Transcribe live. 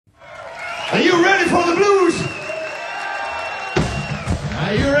Are you ready for the blues?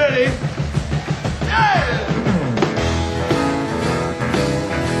 Are you ready? Yeah!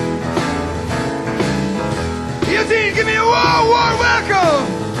 Eutin, give me a warm welcome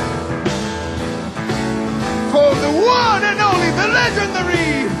for the one and only, the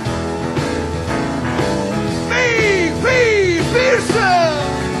legendary Pearson!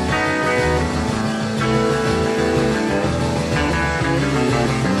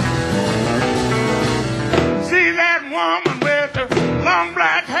 See that woman with the long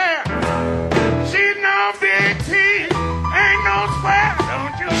black hair? She's no big T, ain't no square.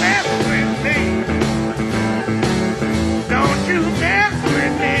 Don't you mess with me. Don't you mess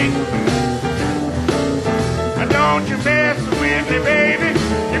with me. Don't you mess with me, baby.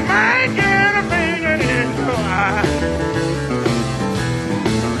 You might get a finger in your eye.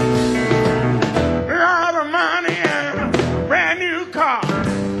 All the money and a brand new car.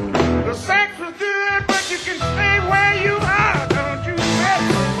 The sex was good, but you can stay where you are. Don't you mess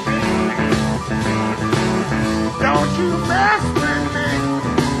with me. Don't you mess with me.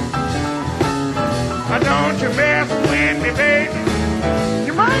 Don't you mess with me, baby.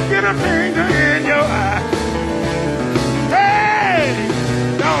 You might get a finger in your eye. Hey,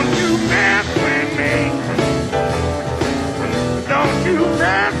 don't you mess with me. Don't you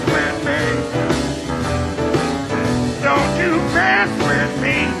mess with me. Don't you mess with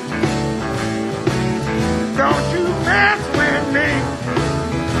me. Don't you mess with me.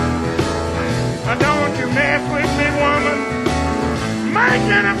 Don't you mess with me, woman. Might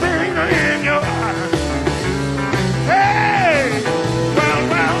get a finger in your eye. Hey,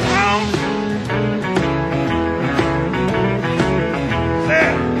 well. Hey.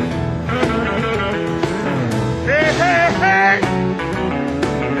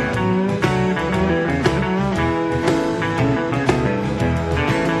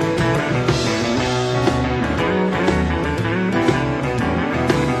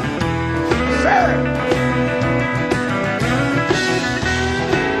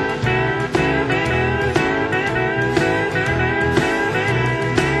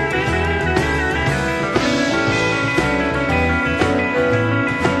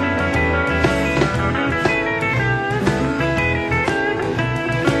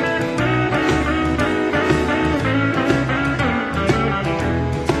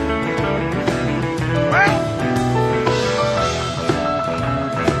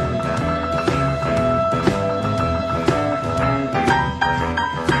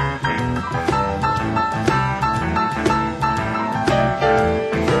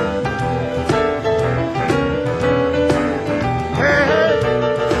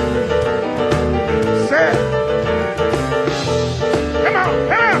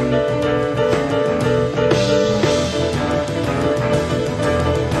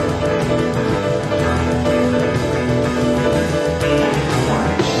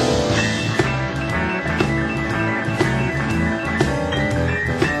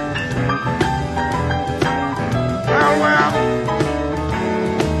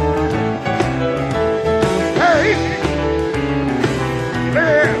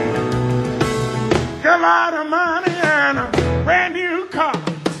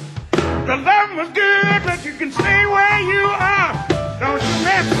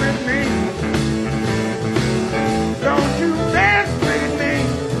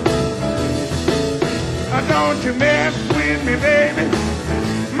 Don't you mess with me, baby.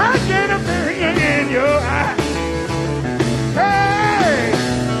 Might get a finger in your eye. Hey,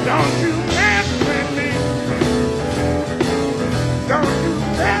 don't you mess with me. Don't you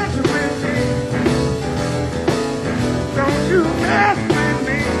mess with me. Don't you mess with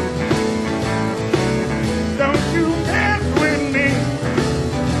me. Don't you mess with me.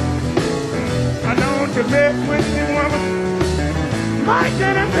 Don't you mess with me, woman. Might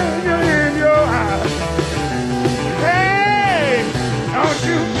get a finger in your eye. Hey, don't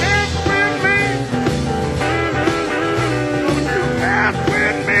you mess with me. Don't you mess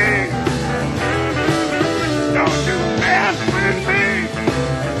with me. Don't you mess with me.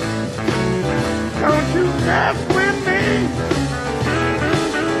 Don't you mess with me.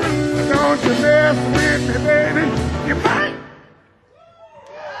 Don't you mess with me, baby. You might.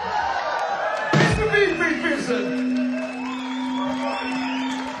 Mr. Vincent.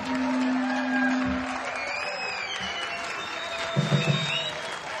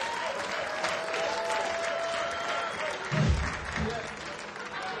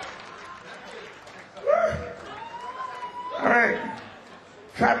 All right,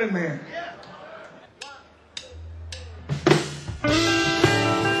 Travellin man.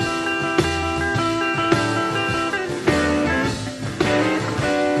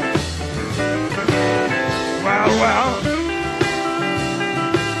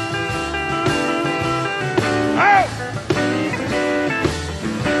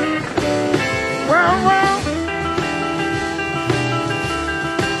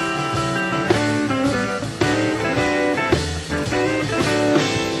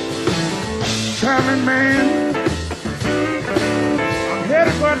 traveling man. I'm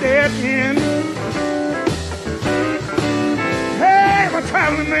headed for a dead end. Hey, I'm a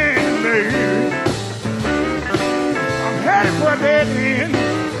traveling man, baby. I'm headed for a dead end.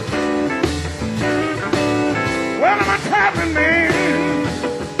 Well, I'm a traveling man.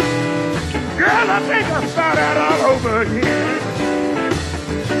 Girl, I think I'll start out all over again.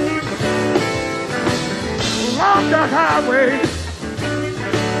 Long dark highway,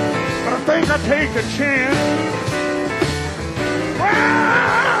 but I think I'll take a chance.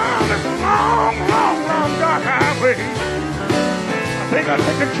 Well, it's a long, long, long dark highway. I think I'll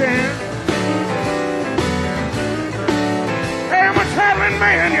take a chance. Hey, I'm a traveling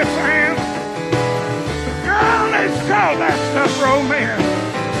man, you're saying? Girl, they call that stuff romance.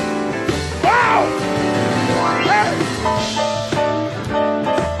 Wow! Hey!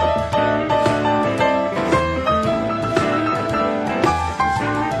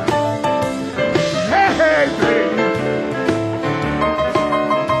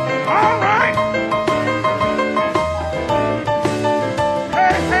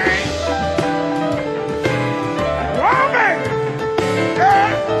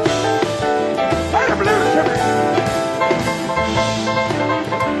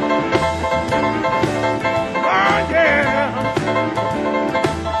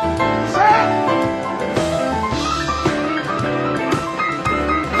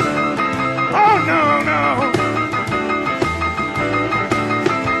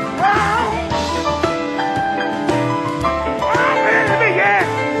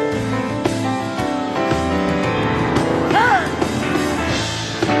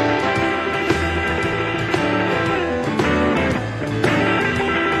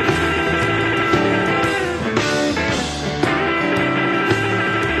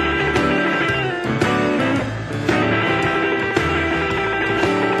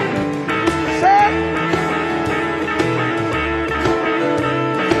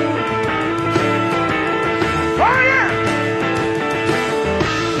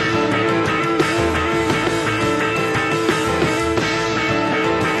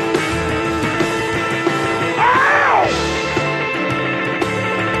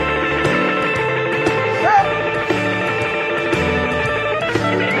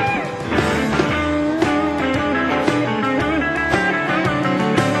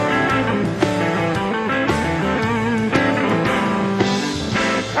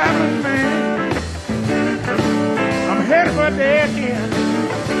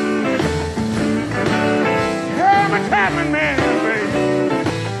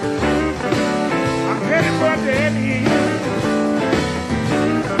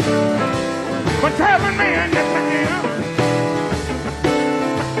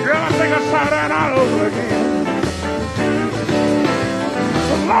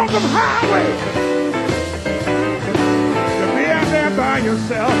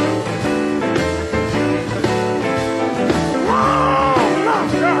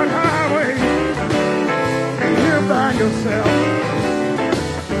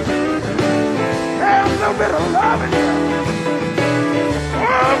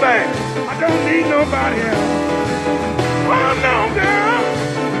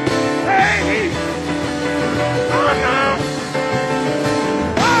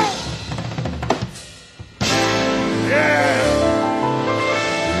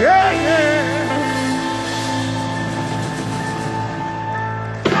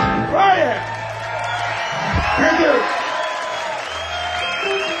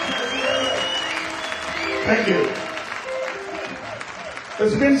 Thank you.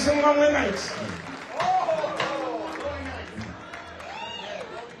 It's been some lonely nights.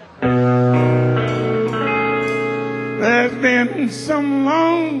 There's been some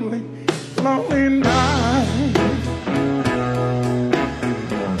lonely, lonely nights.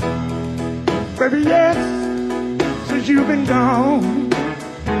 Baby, yes, since you've been gone.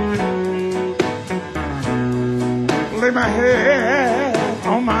 Lay my head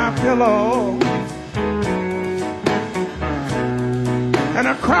on my pillow and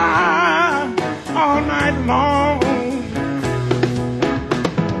I cry all night long.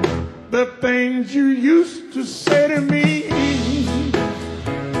 The things you used to say to me,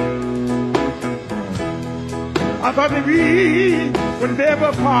 I thought that we would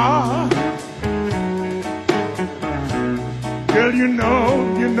never part. Girl, you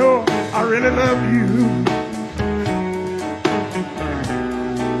know, I really love you.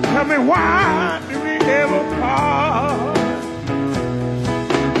 Tell me, why did we ever part?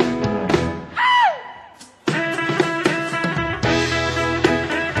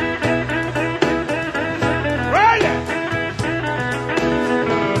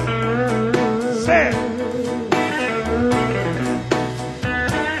 Say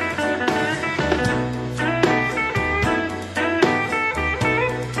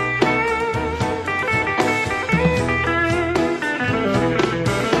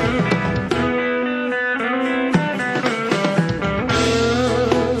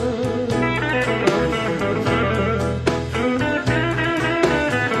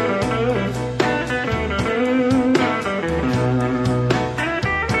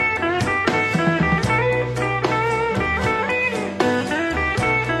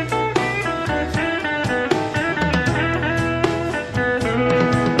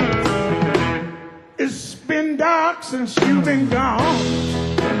rock since you've been gone.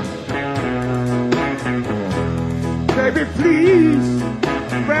 Baby, please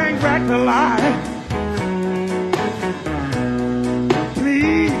bring back the light.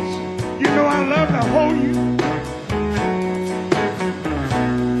 Please, you know I love to hold you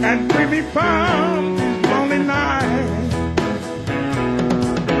and free me from these lonely nights.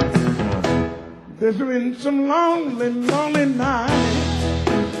 There's been some lonely, lonely nights.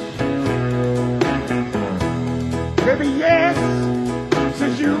 Baby, yes,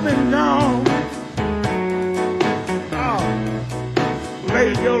 since you've been gone. Oh, lay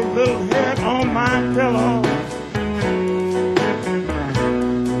your little head on my pillow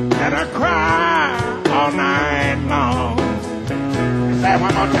and I cry all night long. Say it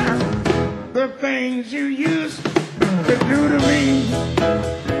one more time. The things you used to do to me,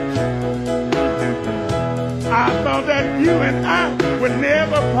 I thought that you and I would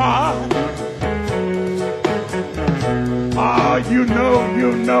never part. Oh, you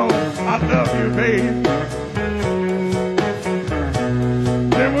know, I love you, babe.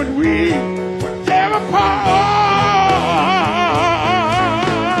 Then would we would never part.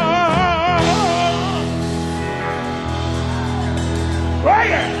 Oh,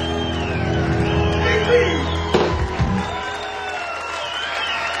 yeah.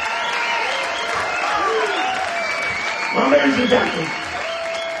 Well, ladies and gentlemen,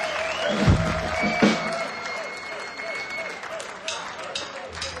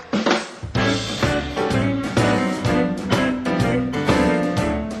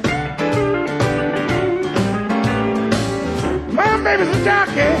 my baby's a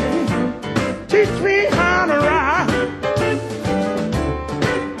jockey, teach me how to ride.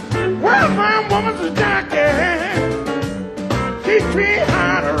 Well, my woman's a jockey, teach me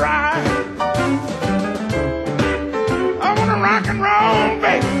how to ride. Rock and roll,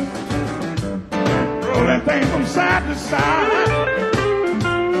 baby. Roll that thing from side to side.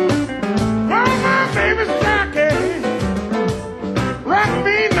 Oh, my baby's jockey. Rock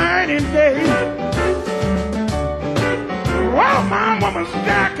me night and day. Oh, my woman's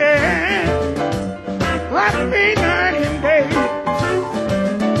jockey. Rock me night and day.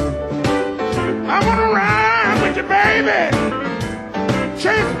 I wanna ride with you, baby.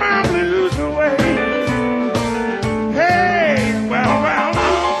 Chase my blues away.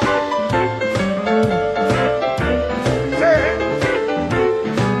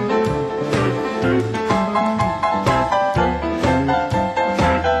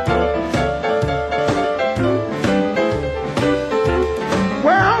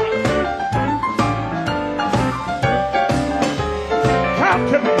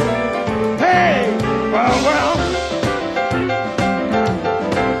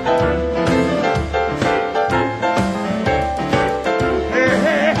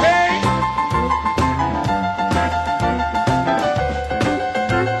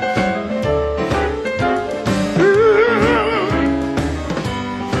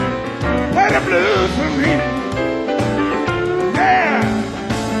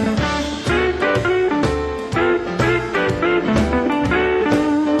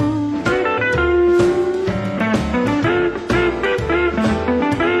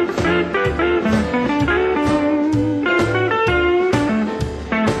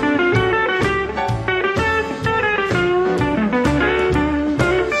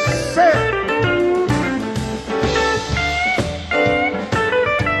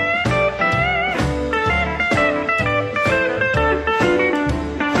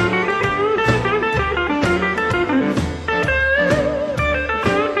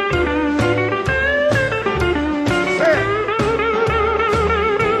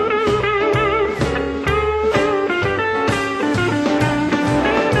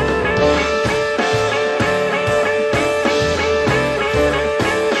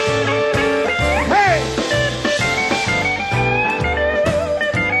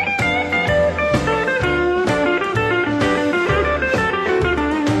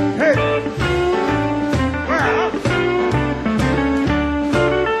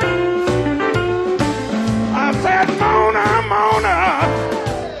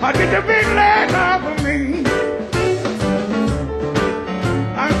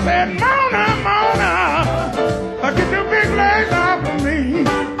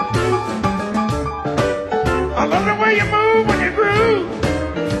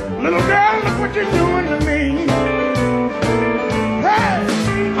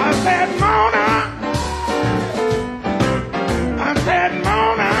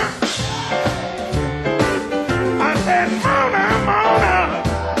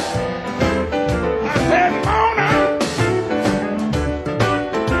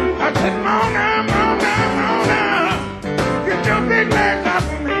 Mona, Mona, Mona.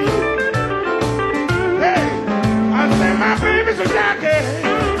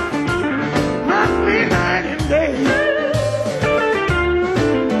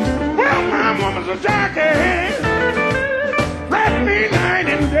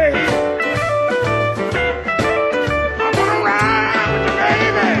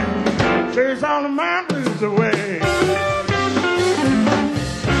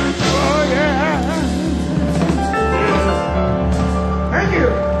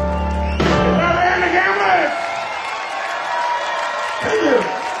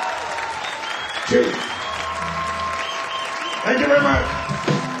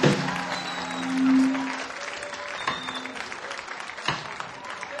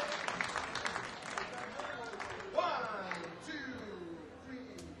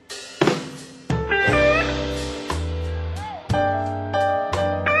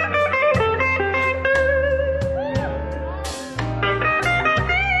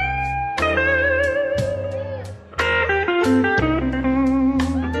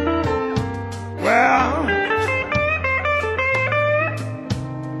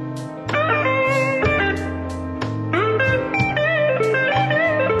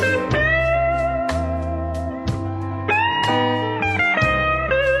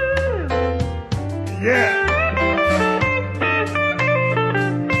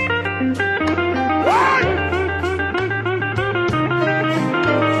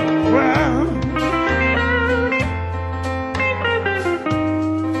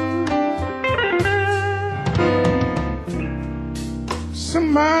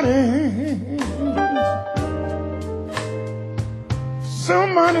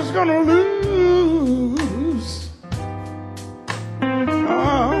 somebody's gonna lose.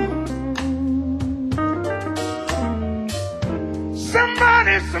 Oh.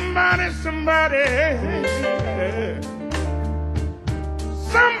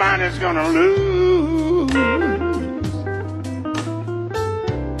 Somebody's gonna lose.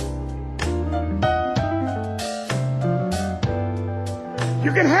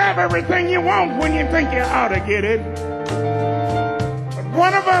 You can have everything you want when you think you ought to get it. But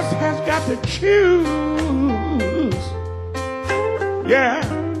one of us has got to choose. Yeah.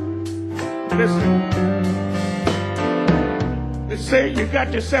 Listen. They say you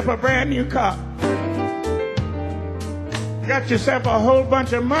got yourself a brand new car. Got yourself a whole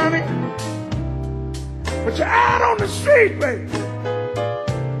bunch of money. But you're out on the street, baby,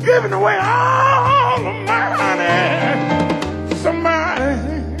 giving away all the money.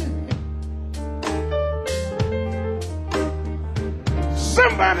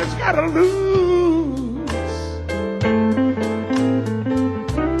 Somebody's gotta lose.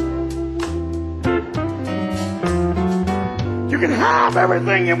 You can have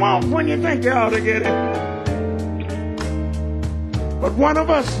everything you want when you think you ought to get it. But one of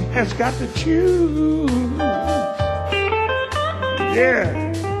us has got to choose.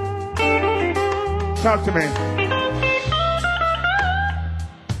 Yeah. Talk to me.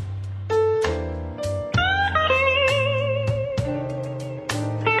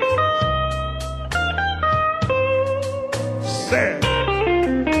 Sad.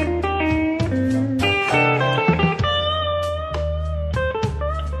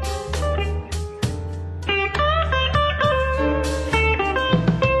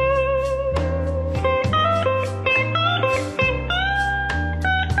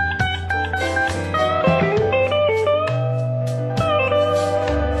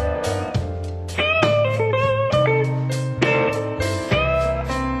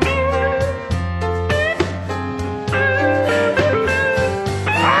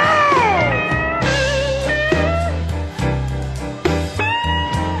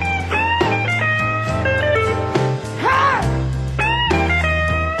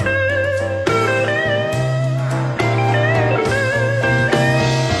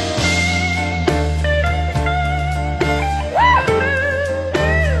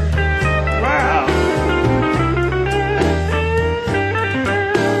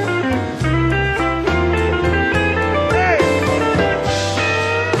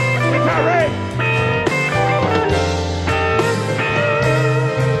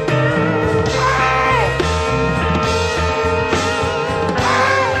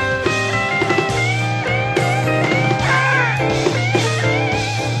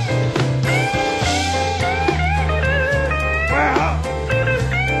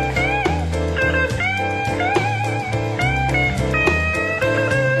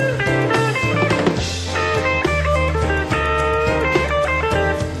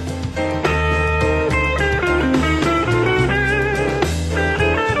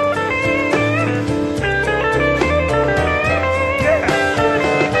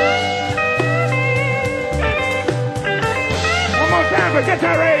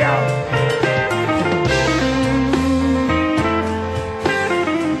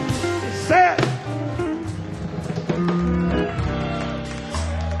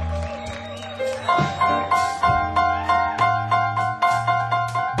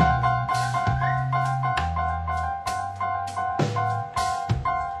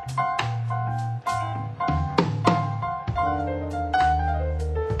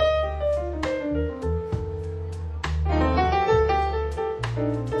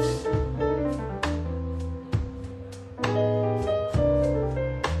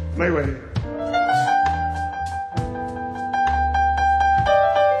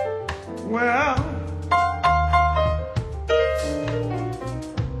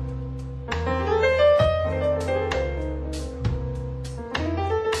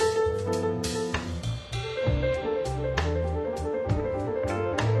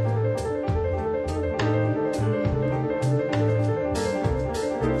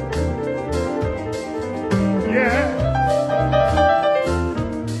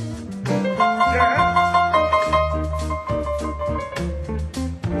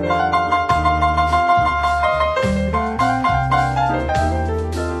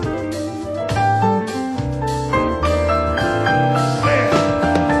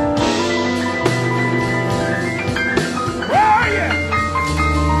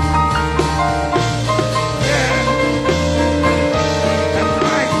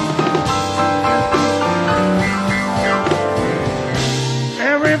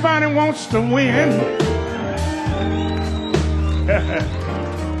 Everybody wants to win.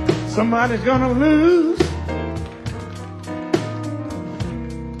 Somebody's gonna lose.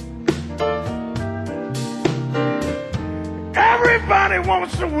 Everybody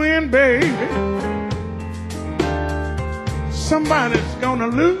wants to win, baby. Somebody's gonna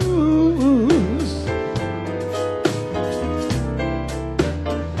lose.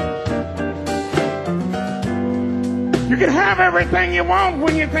 You can have everything you want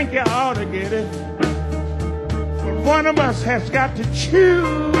when you think you ought to get it. But one of us has got to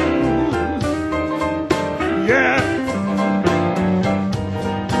choose. Yeah.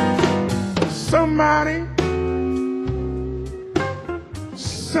 Somebody.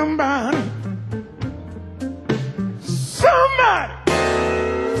 Somebody. Somebody.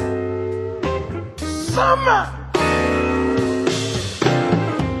 Somebody.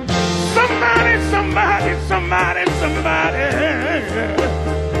 Somebody, somebody, somebody, somebody.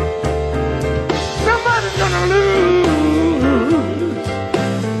 Somebody's gonna lose.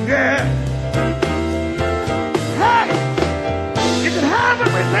 Yeah. Hey, you can have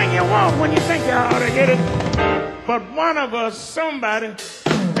everything you want when you think you ought to get it. But one of us, somebody,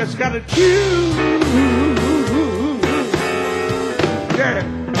 has got to choose. Yeah.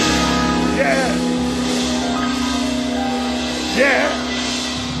 Yeah. Yeah.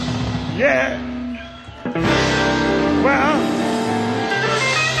 Yeah. Well,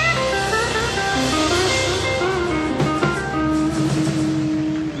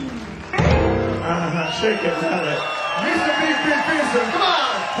 shake it, brother. Mr. Pearson, come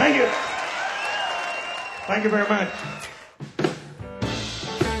on. Thank you. Thank you very much.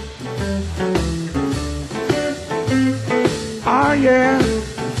 Oh, yeah.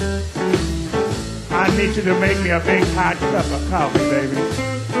 I need you to make me a big hot cup of coffee, baby.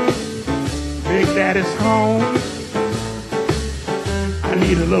 Big Daddy's home. I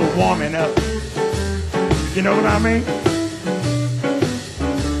need a little warming up. You know what I mean?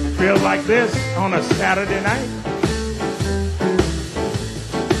 Feel like this on a Saturday night.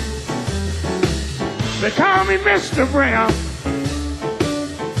 They call me Mr. Brown.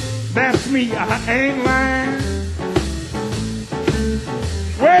 That's me, I ain't lying.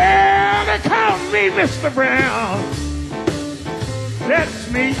 Well, they call me Mr. Brown.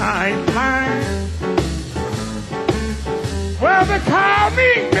 That's me, I ain't lying. Well, they call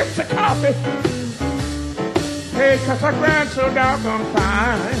me Mr. Coffee. Hey, 'cause I grind so doggone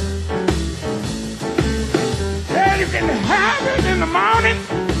fine. Yeah, you can have it in the morning.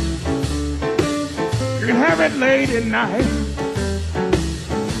 You can have it late at night.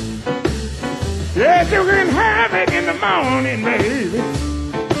 Yes, you can have it in the morning, baby.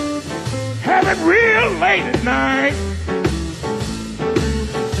 Have it real late at night.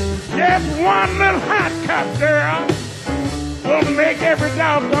 Just one little hot cup, girl, will make every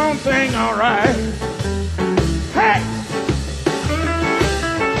doggone thing all right. Hey!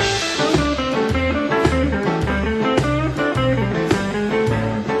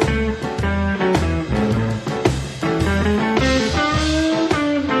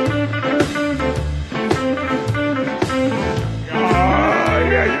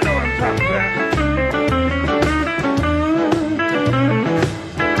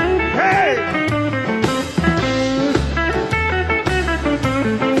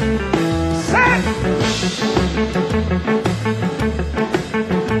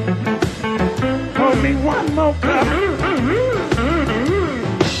 Pour me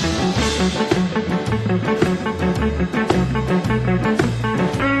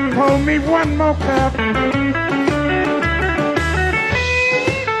one more cup.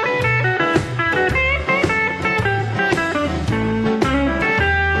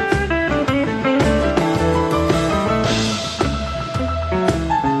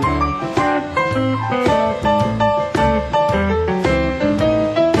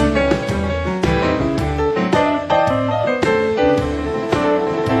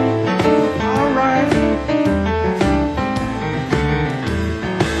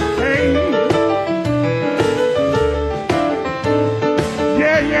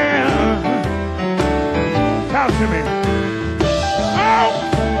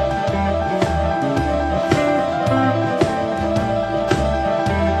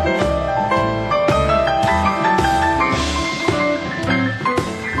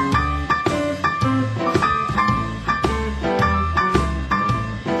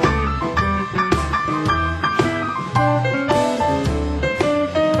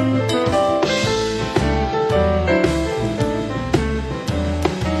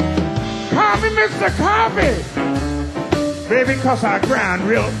 Mr. Coffee, baby, 'cause I grind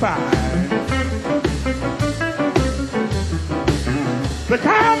real fine. They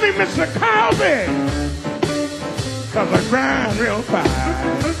call me Mr. Coffee, 'cause I grind real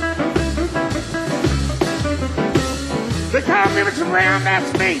fine. They call me Mr. Brown,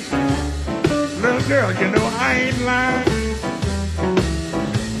 that's me. Little girl, you know I ain't lying.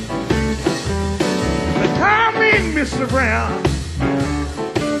 They call me Mr. Brown,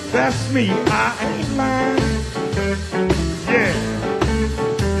 that's me, I ain't lying. Yeah.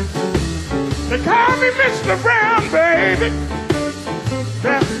 They call me Mr. Brown, baby.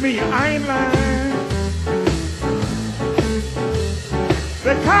 That's me, I ain't lying.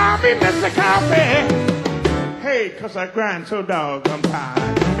 They call me Mr. Coffee. Hey, 'cause I grind so doggone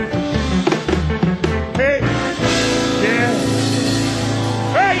tired. Hey, yeah.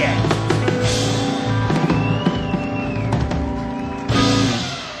 Oh, yeah.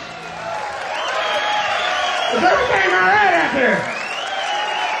 Is everything all right out there?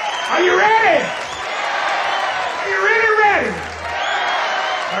 Are you ready? Are you really ready?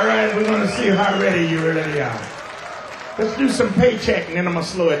 All right, we're going to see how ready you really are. Let's do some Paycheck, and then I'm going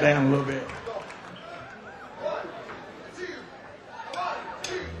to slow it down a little bit.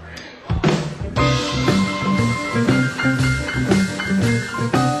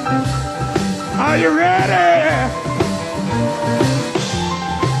 Are you ready?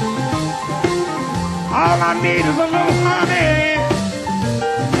 All I need is a little honey.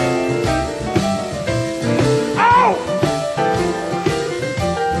 Oh!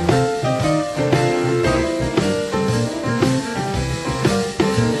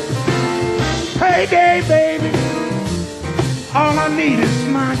 Payday, baby. All I need is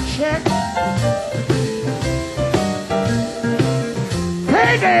my check.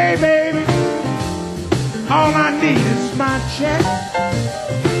 Payday, baby. All I need is my check.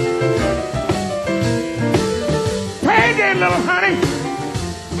 Payday, little honey.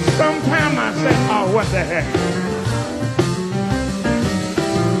 Sometime I say, oh, what the heck?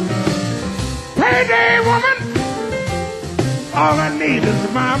 Payday, woman. All I need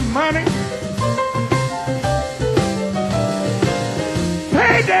is my money.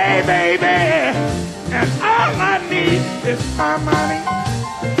 Payday, baby. And all I need is my money.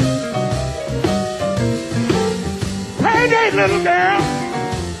 Payday, little girl.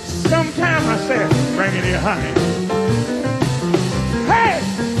 Sometime I say, bring it here, honey. Hey!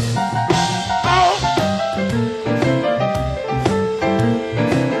 Oh!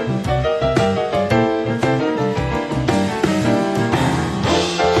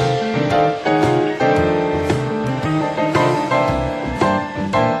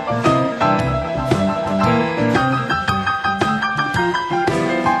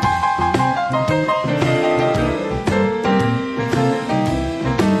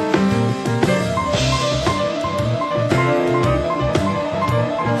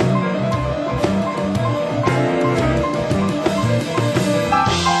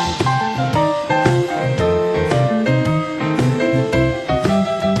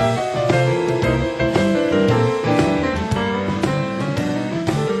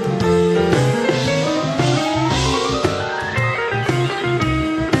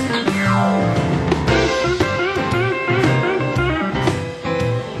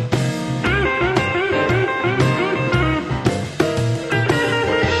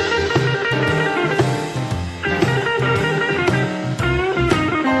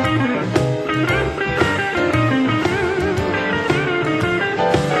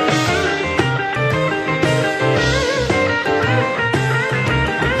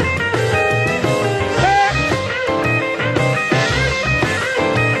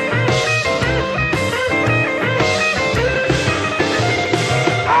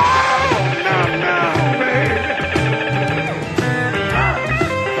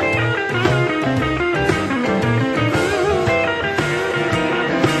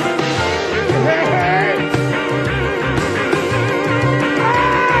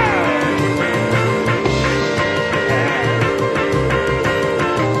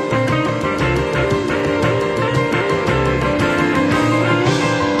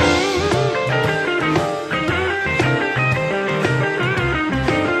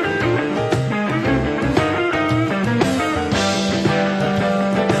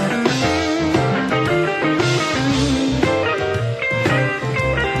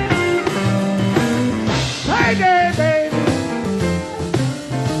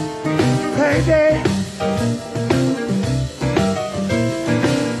 Payday.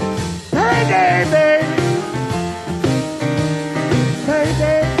 Payday, baby.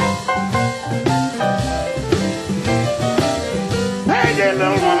 Payday. Payday,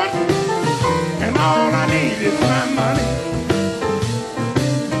 little woman. And all I need is my money.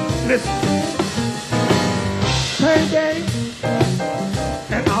 Listen. Payday.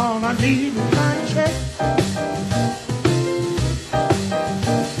 need is my check.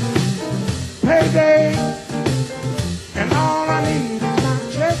 Payday, and all I need is my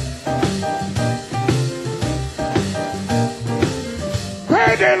check.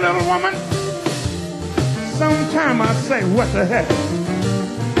 Payday, little woman. Sometime I say, what the heck?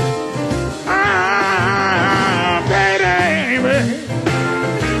 Payday, baby.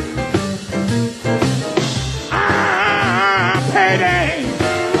 Payday.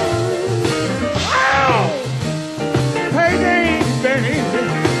 Oh, payday, baby.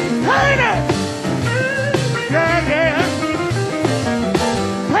 Payday. Yeah, yeah.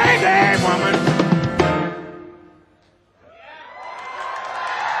 Payday, woman.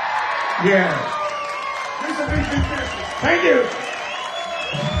 Yeah. Thank you.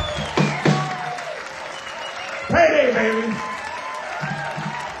 Payday, baby.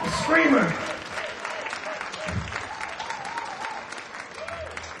 The Screamer.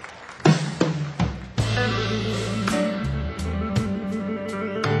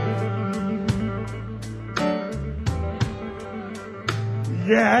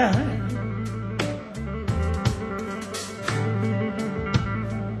 Yeah.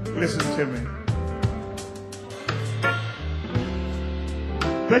 Listen to me.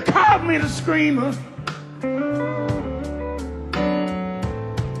 They called me the Screamer,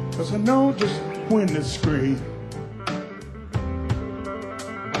 'cause I know just when to scream.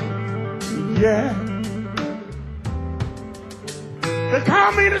 Yeah. They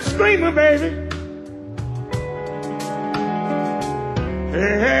call me the Screamer, baby.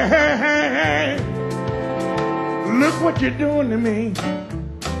 Hey, hey, hey, hey, hey. Look what you're doing to me.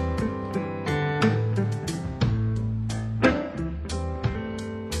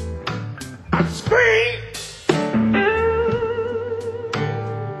 I scream.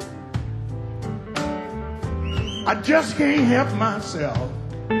 I just can't help myself.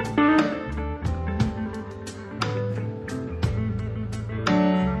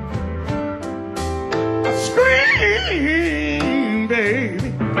 I scream,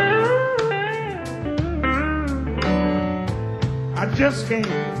 baby. I just can't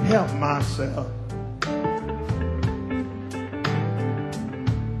help myself.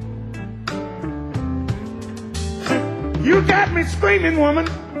 You got me screaming, woman.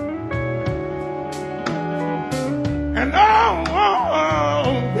 And oh, oh,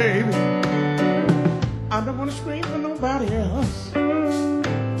 oh, baby, I don't want to scream for nobody else.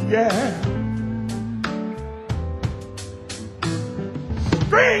 Yeah.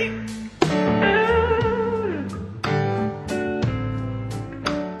 Scream.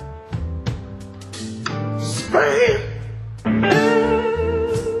 Scream.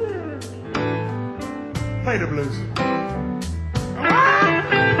 Play the blues.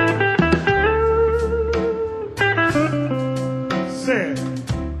 Say it.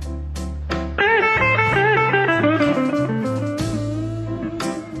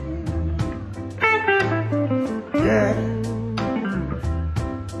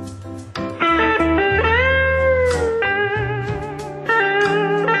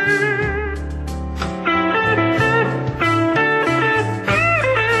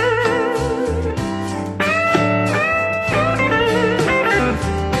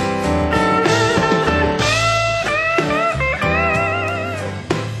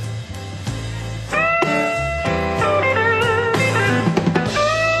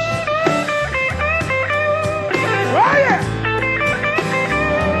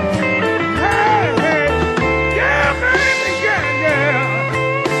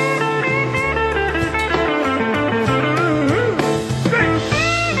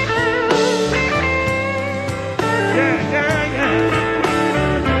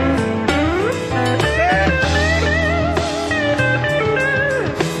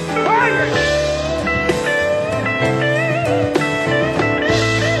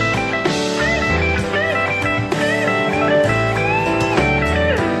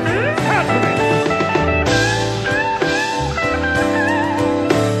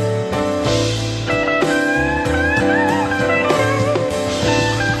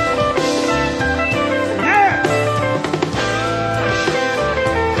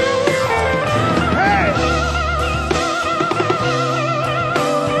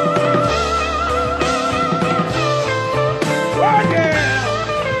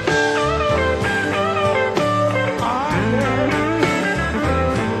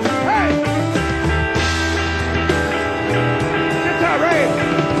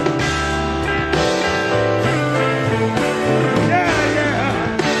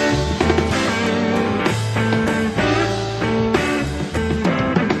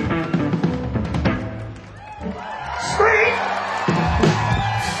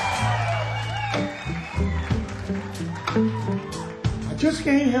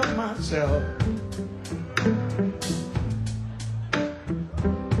 just can't help myself.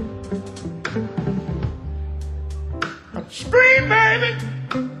 I scream, baby.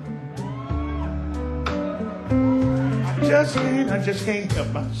 I just can't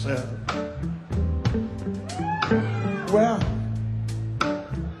help myself. Well,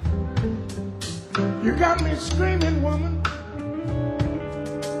 you got me screaming, woman.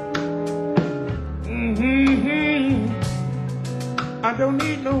 I don't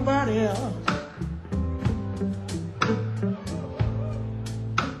need nobody else.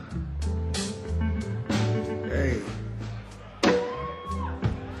 Hey.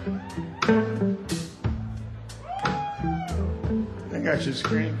 Think I should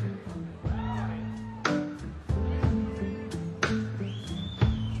scream?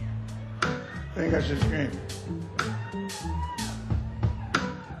 Think I should scream?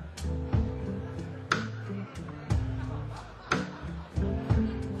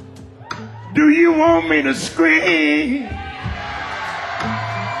 Do you want me to scream?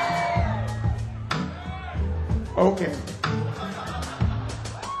 Okay.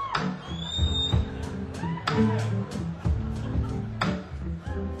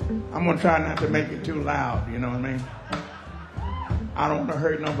 I'm gonna try not to make it too loud, you know what I mean? I don't want to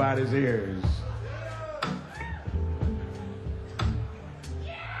hurt nobody's ears.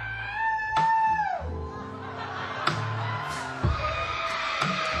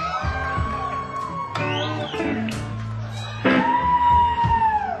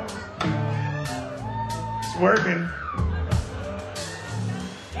 Working.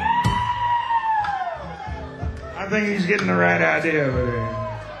 I think he's getting the right idea over there.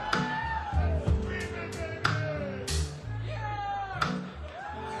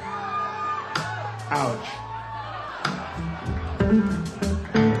 Ouch.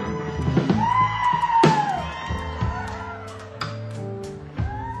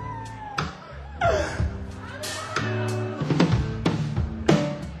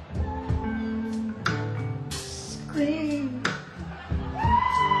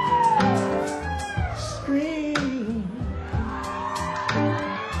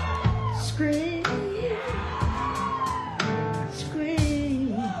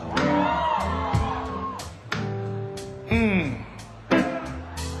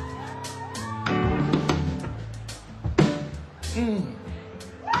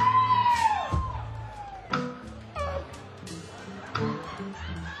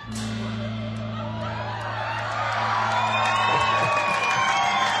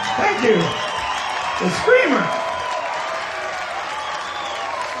 Thank you. The Screamer.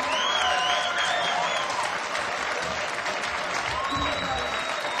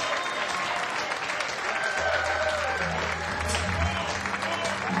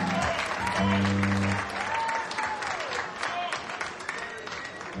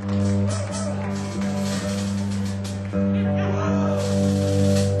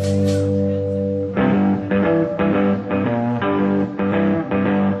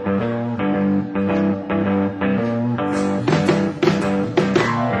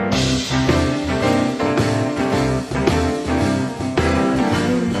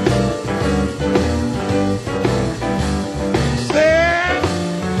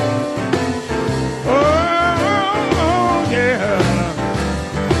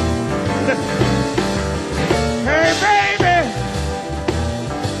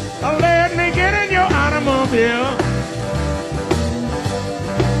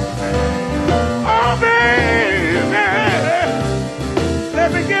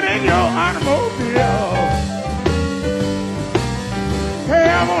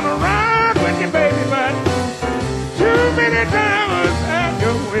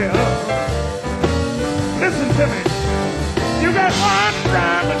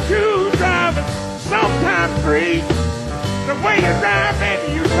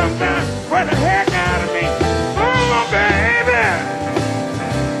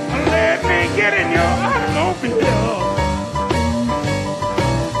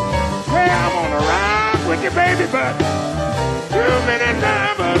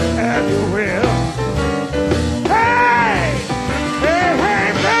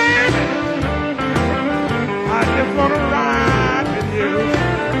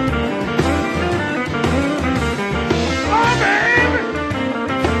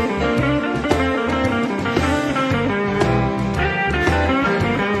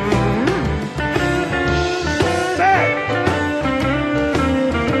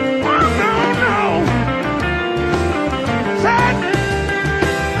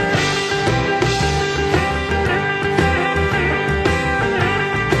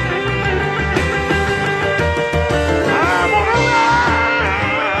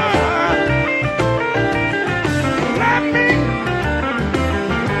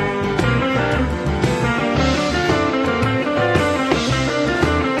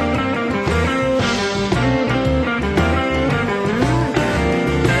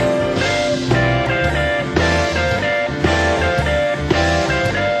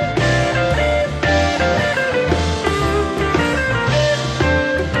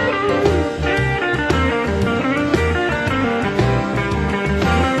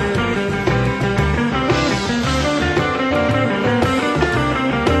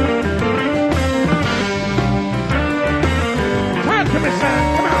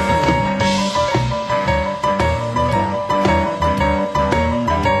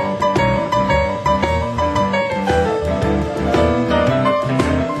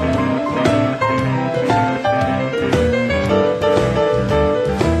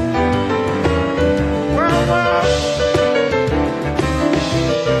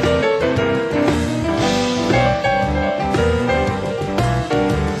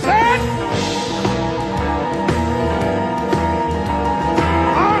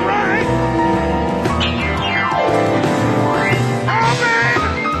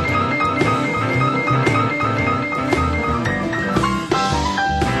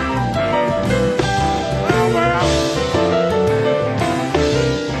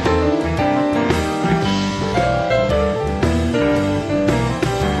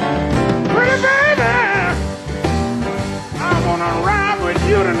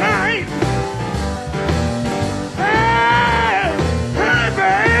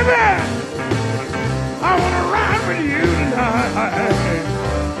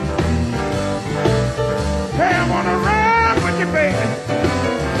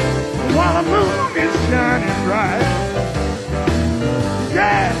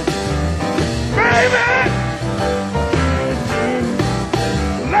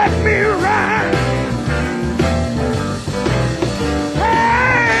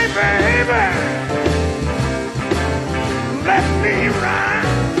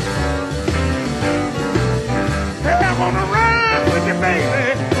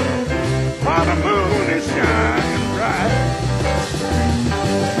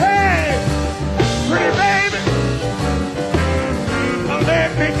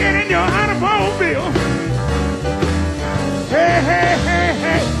 let me get in your automobile. Hey, hey, hey,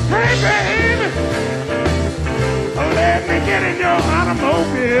 hey, hey, baby. Let me get in your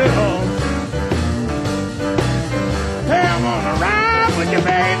automobile. Hey, I'm gonna ride with you,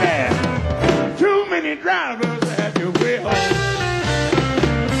 baby. Too many drivers at your wheel.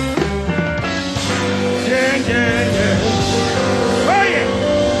 Yeah, yeah, yeah. Oh, yeah.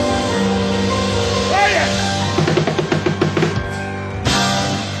 Oh, yeah.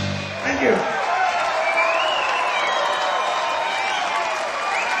 Thank you.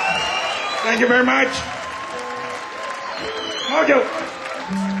 Thank you very much. Mojo.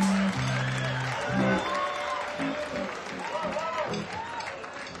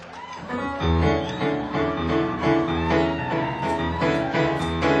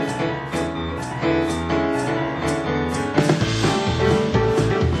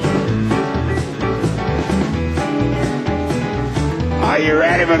 Are you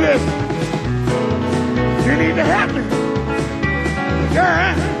ready for this? You need to help me.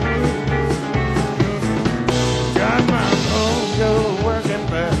 Yeah. Got my mojo working,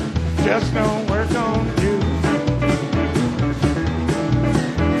 but just don't work on you.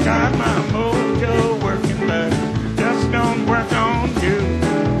 Got my mojo working, but just don't work on you.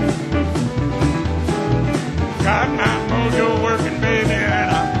 Got my mojo working, baby,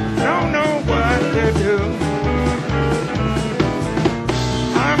 and I don't know what to do.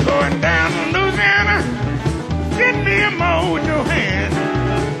 I'm going down to Louisiana, get me a mojo hand.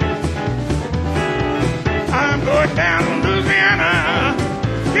 I'm going down to Louisiana,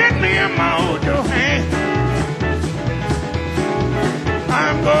 get me a mojo hand.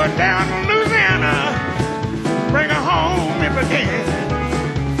 I'm going down to Louisiana, bring her home if I can.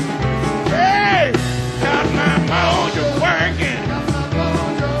 Hey, got my mojo working, got my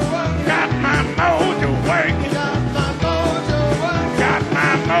mojo working, got my mojo working, got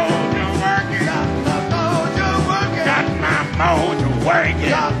my mojo working.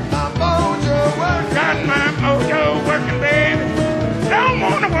 Got my mojo working, baby. Don't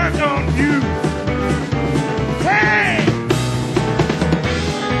wanna work on you. Hey!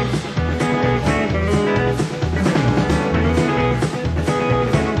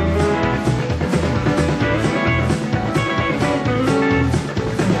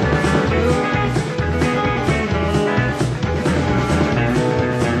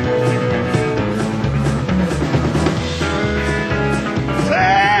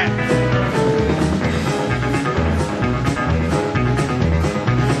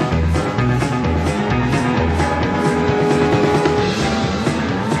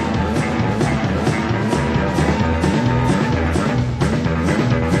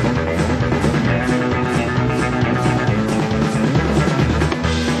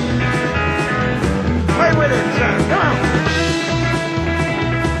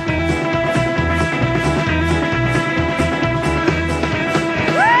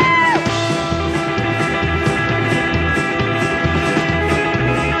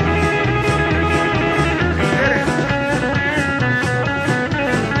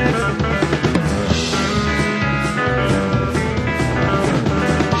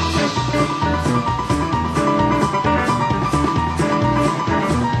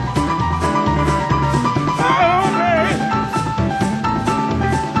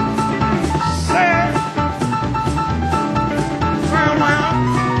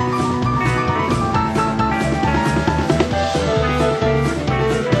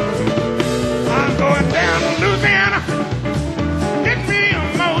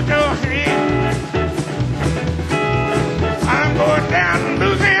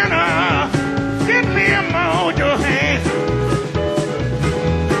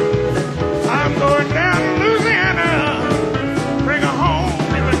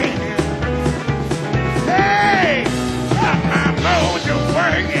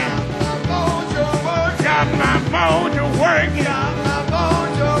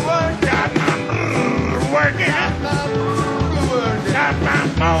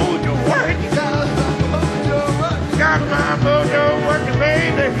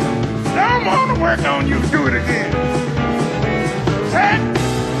 Work on you, do it again. Set.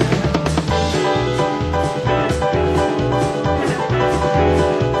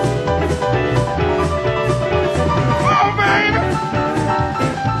 Oh, baby.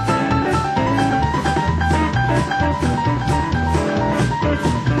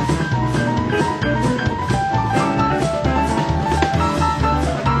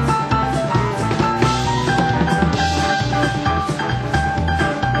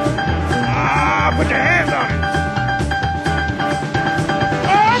 Put your hands on it.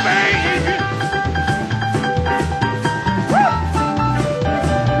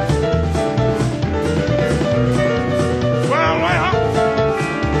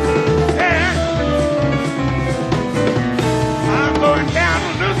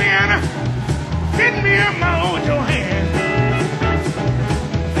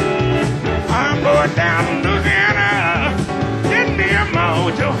 down the